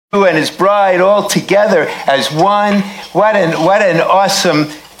and his bride all together as one. What an awesome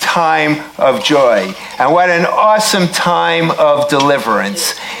time of joy, and what an awesome time of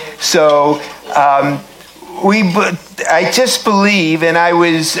deliverance. So I just believe, and I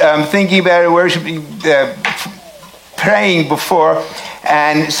was thinking about it, worshiping, praying before,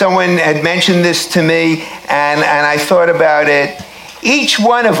 and someone had mentioned this to me, and I thought about it. Each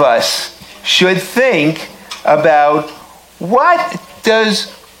one of us should think about, what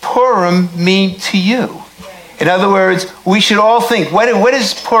does Purim mean to you? In other words, we should all think, what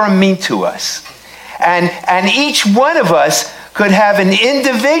does Purim mean to us? And each one of us could have an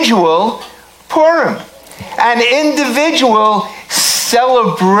individual Purim, an individual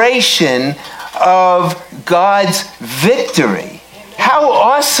celebration of God's victory. How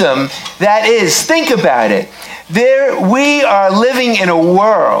awesome that is. Think about it. We are living in a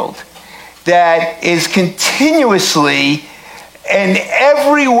world that is continuously, in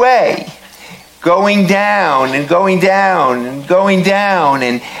every way, going down and going down and going down.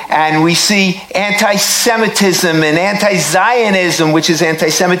 And we see anti-Semitism and anti-Zionism, which is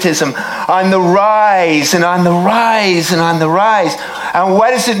anti-Semitism, on the rise and on the rise and on the rise. And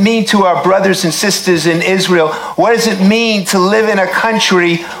what does it mean to our brothers and sisters in Israel? What does it mean to live in a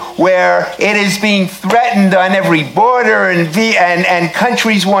country where it is being threatened on every border, and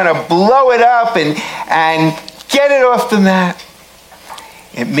countries want to blow it up and get it off the map?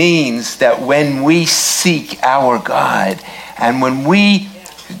 It means that when we seek our God, and when we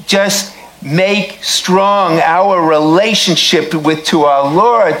just make strong our relationship to our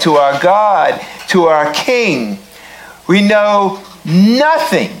Lord, to our God, to our King, we know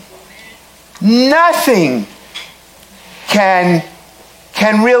nothing can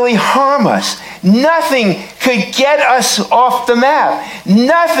really harm us. Nothing could get us off the map.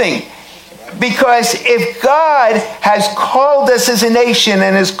 Nothing. Because if God has called us as a nation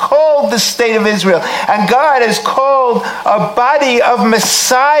and has called the state of Israel, and God has called a body of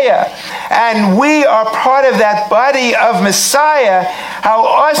Messiah, and we are part of that body of Messiah, how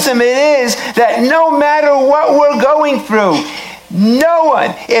awesome it is that no matter what we're going through, no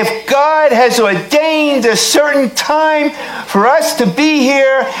one, if God has ordained a certain time for us to be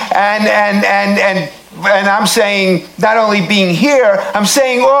here, and I'm saying not only being here, I'm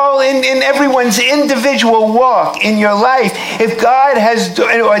saying all in everyone's individual walk in your life. If God has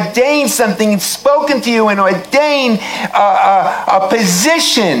ordained something, spoken to you, and ordained a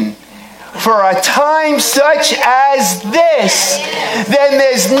position for a time such as this, then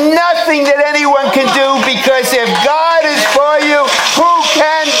there's nothing that anyone can do, because if God is for you, who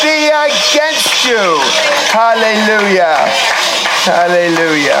can be against you? Hallelujah.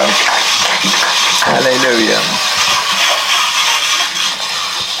 Hallelujah. Hallelujah.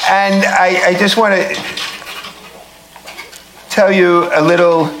 And I just want to tell you a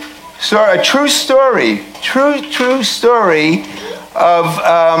little story, a true story of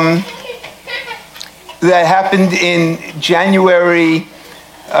that happened in January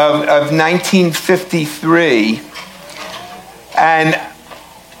of 1953. And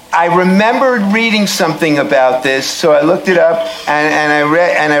I remembered reading something about this, so I looked it up and I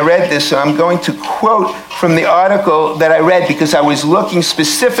read this. So I'm going to quote from the article that I read, because I was looking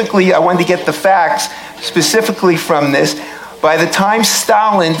specifically, I wanted to get the facts specifically from this. By the time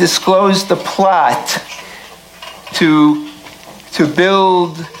Stalin disclosed the plot to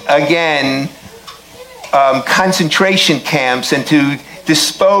build again concentration camps and to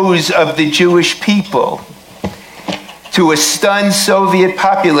dispose of the Jewish people to a stunned Soviet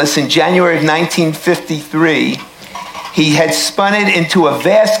populace in January of 1953, he had spun it into a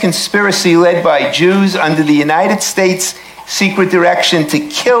vast conspiracy led by Jews under the United States secret direction to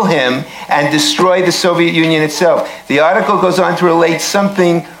kill him and destroy the Soviet Union itself. The article goes on to relate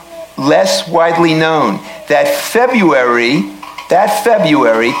something less widely known. That February,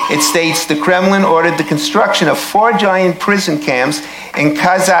 it states, the Kremlin ordered the construction of 4 giant prison camps in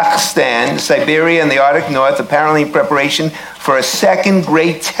Kazakhstan, Siberia, and the Arctic North, apparently in preparation for a second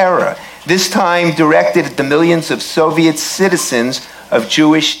Great Terror, this time directed at the millions of Soviet citizens of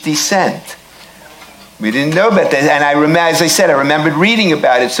Jewish descent. We didn't know about that, and as I said, I remembered reading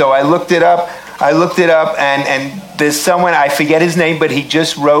about it, so I looked it up, and there's someone, I forget his name, but he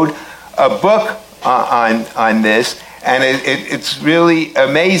just wrote a book on this. And it's really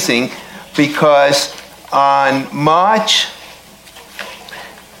amazing, because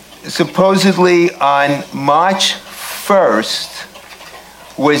supposedly on March 1st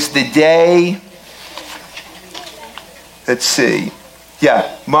was the day,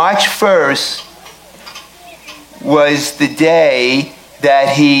 March 1st was the day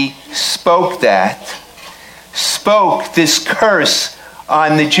that he spoke this curse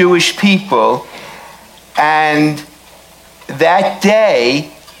on the Jewish people. And that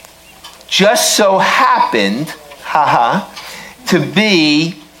day just so happened, to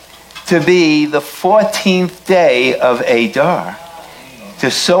be the 14th day of Adar.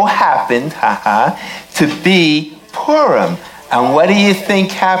 Just so happened, to be Purim. And what do you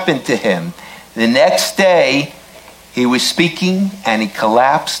think happened to him? The next day, he was speaking and he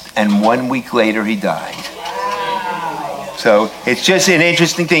collapsed, and 1 week later he died. So it's just an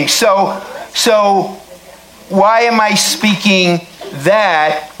interesting thing. So why am I speaking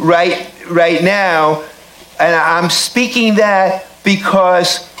that right now? And I'm speaking that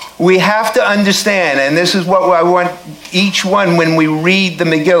because we have to understand, and this is what I want each one when we read the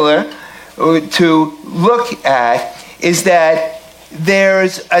Megillah to look at, is that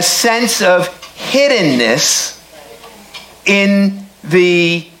there's a sense of hiddenness in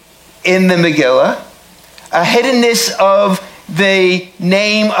the Megillah, a hiddenness of the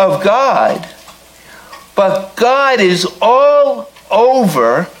name of God. But God is all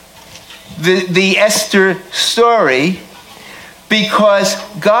over the Esther story, because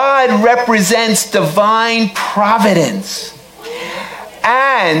God represents divine providence.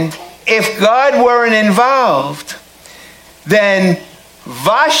 And if God weren't involved, then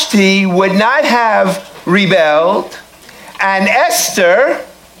Vashti would not have rebelled, and Esther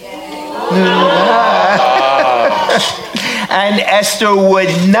and Esther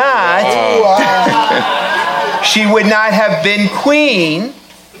would not, she would not have been queen,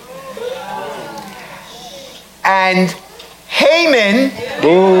 and Haman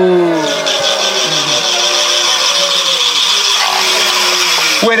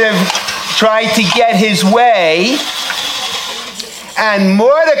would have tried to get his way, and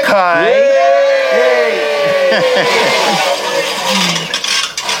Mordecai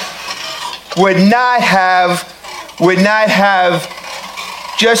would not have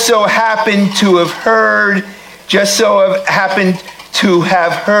just so happened to have heard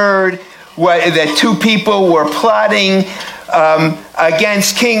what that two people were plotting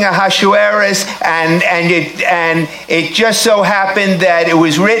against King Ahasuerus, and it just so happened that it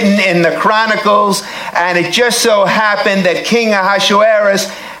was written in the Chronicles, and it just so happened that King Ahasuerus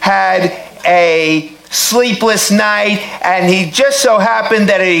had a sleepless night, and he just so happened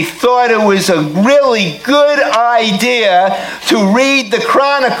that he thought it was a really good idea to read the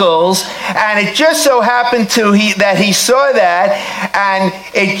Chronicles, and it just so happened that he saw that, and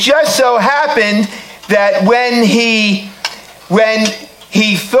it just so happened that when he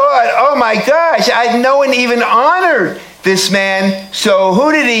thought, oh my gosh, no one even honored this man, so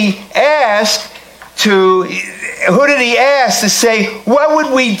who did he ask to say, what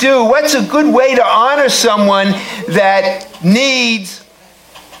would we do? What's a good way to honor someone that needs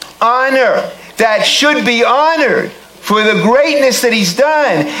honor, that should be honored for the greatness that he's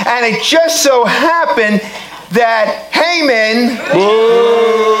done? And it just so happened that Haman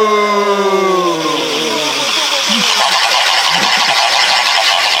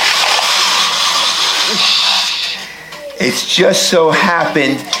it's just so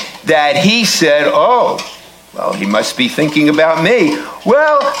happened that he said, oh, well, he must be thinking about me.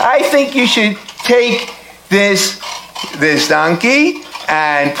 Well, I think you should take this donkey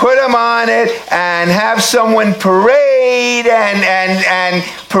and put him on it and have someone parade and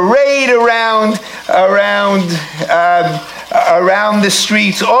parade around the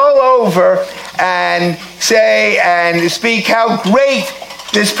streets all over and say and speak how great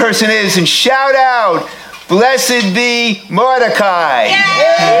this person is and shout out, "Blessed be Mordecai."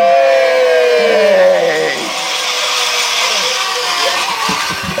 Yay!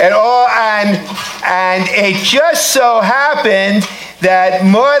 And it just so happened that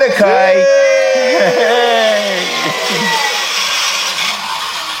Mordecai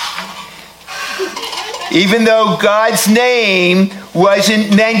even though God's name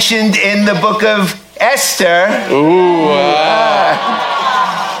wasn't mentioned in the book of Esther,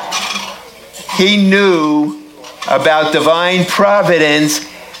 he knew about divine providence,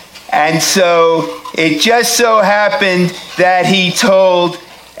 and so it just so happened that he told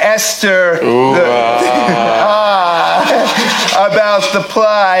Esther about the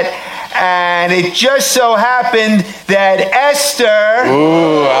plot, and it just so happened that Esther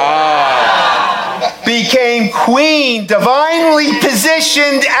became queen, divinely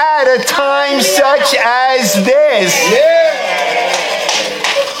positioned at a time such as this.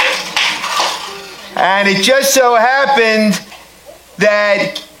 And it just so happened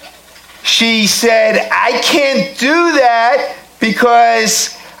that she said, I can't do that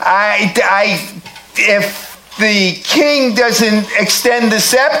because if the king doesn't extend the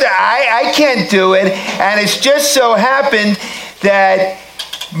scepter, I can't do it. And it's just so happened that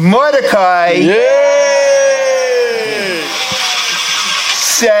Mordecai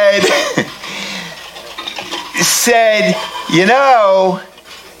said, you know,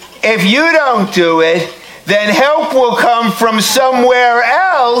 if you don't do it, then help will come from somewhere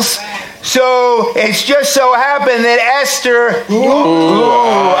else. So it's just so happened that Esther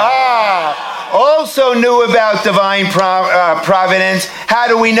also knew about divine providence. How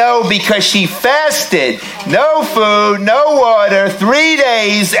do we know? Because she fasted. No food, no water, 3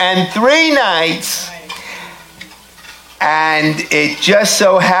 days and 3 nights. And it just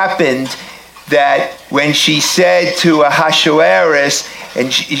so happened that when she said to Ahasuerus,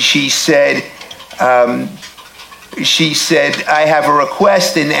 and she said, I have a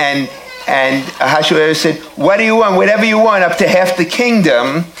request, and Ahasuerus said, what do you want? Whatever you want, up to half the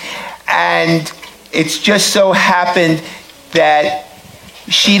kingdom. And it's just so happened that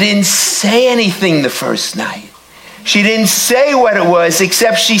she didn't say anything the first night. She didn't say what it was,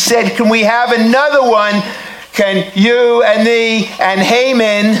 except she said, can we have another one? Can you and me and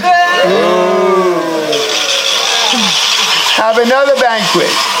Haman have another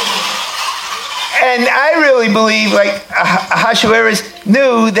banquet? And I really believe, like, Ahasuerus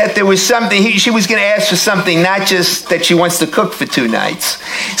knew that there was something, she was going to ask for something, not just that she wants to cook for 2 nights.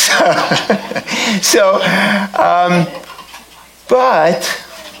 But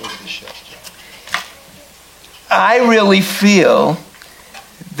I really feel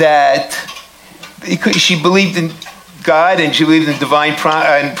that because she believed in God and she believed in divine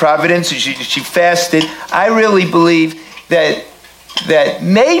providence and she fasted, I really believe that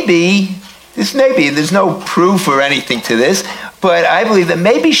maybe, there's no proof or anything to this, but I believe that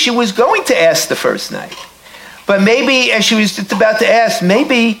maybe she was going to ask the first night. But maybe as she was just about to ask,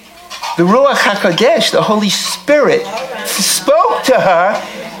 maybe the Ruach HaKodesh, the Holy Spirit, spoke to her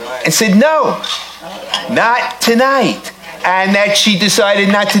and said, no, not tonight. And that she decided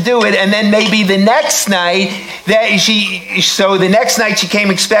not to do it. And then maybe the next night, the next night she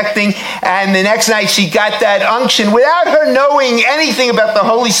came expecting, and the next night she got that unction without her knowing anything about the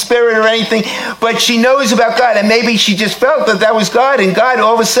Holy Spirit or anything, but she knows about God. And maybe she just felt that was God, and God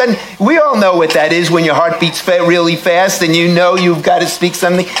all of a sudden, we all know what that is when your heart beats really fast and you know you've got to speak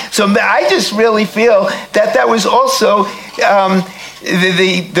something. So I just really feel that was also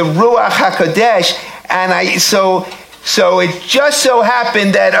the Ruach HaKodesh. And so it just so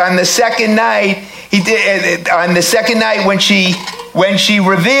happened that on the second night, when she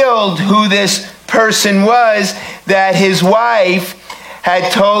revealed who this person was, that his wife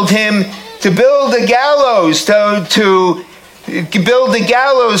had told him to build a gallows, to build the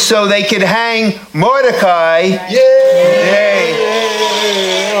gallows so they could hang Mordecai. Yay!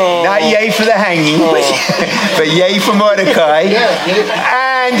 Not yay for the hanging, but yay for Mordecai.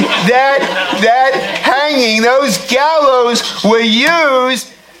 And that hanging, those gallows were used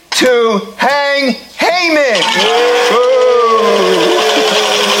to hang Haman.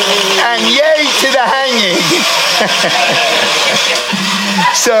 And yay to the hanging.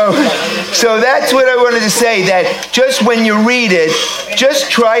 So that's what I wanted to say, that just when you read it,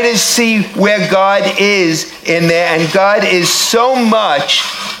 just try to see where God is in there. And God is so much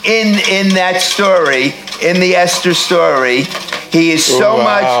in that story, in the Esther story. He is so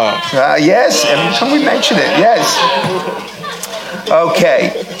much. Yes, every time we mention it, yes.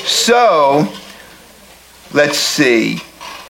 Okay, so let's see.